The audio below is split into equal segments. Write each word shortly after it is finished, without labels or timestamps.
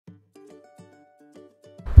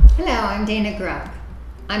Hello, I'm Dana Grubbe.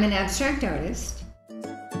 I'm an abstract artist.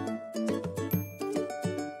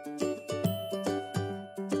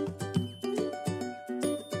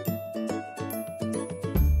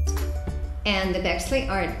 And the Bexley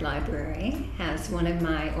Art Library has one of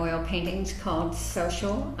my oil paintings called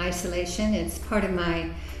Social Isolation. It's part of my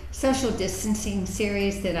social distancing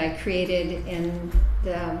series that I created in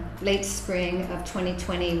the late spring of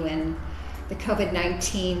 2020 when the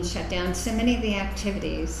COVID-19 shut down so many of the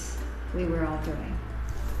activities we were all doing.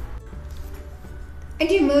 I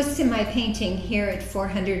do most of my painting here at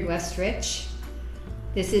 400 West Rich.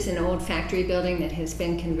 This is an old factory building that has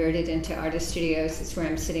been converted into artist studios. It's where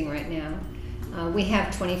I'm sitting right now. We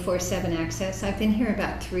have 24/7 access. I've been here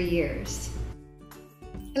about 3 years.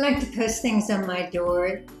 I like to post things on my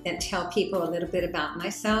door that tell people a little bit about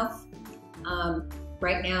myself.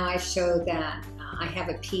 Right now I show that I have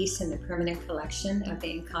a piece in the permanent collection of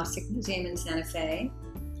the Encaustic Museum in Santa Fe,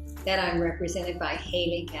 that I'm represented by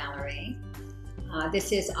Haley Gallery.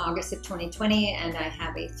 This is August of 2020 and I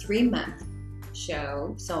have a 3-month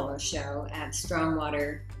show, solo show at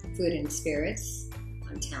Strongwater Food and Spirits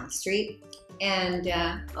on Town Street. And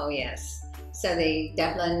oh yes, so the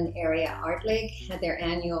Dublin Area Art League had their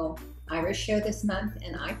annual Irish show this month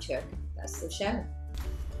and I took Best of Show.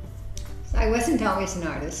 So I wasn't always an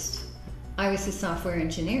artist. I was a software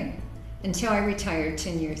engineer until I retired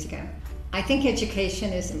 10 years ago. I think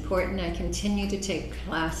education is important. I continue to take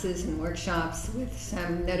classes and workshops with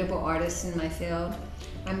some notable artists in my field.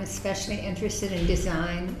 I'm especially interested in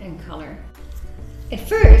design and color. At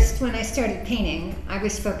first, when I started painting, I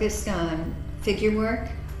was focused on figure work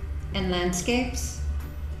and landscapes.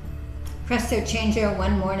 Presto changeo,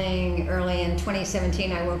 one morning early in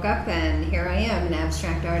 2017, I woke up and here I am, an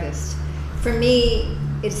abstract artist. For me,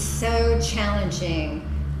 it's so challenging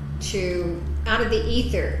to, out of the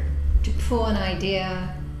ether, to pull an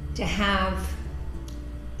idea, to have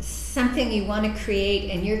something you want to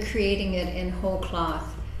create and you're creating it in whole cloth.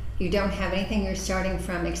 You don't have anything you're starting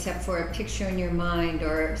from except for a picture in your mind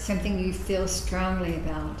or something you feel strongly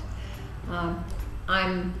about.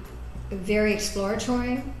 I'm very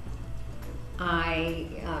exploratory. I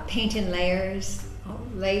paint in layers. I'll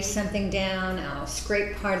lay something down, I'll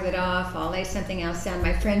scrape part of it off, I'll lay something else down.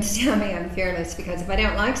 My friends tell me I'm fearless because if I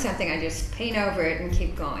don't like something, I just paint over it and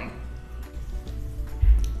keep going.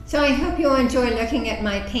 So I hope you'll enjoy looking at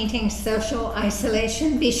my painting Social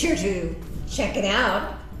Isolation. Be sure to check it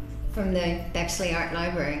out from the Bexley Art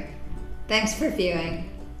Library. Thanks for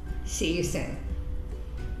viewing. See you soon.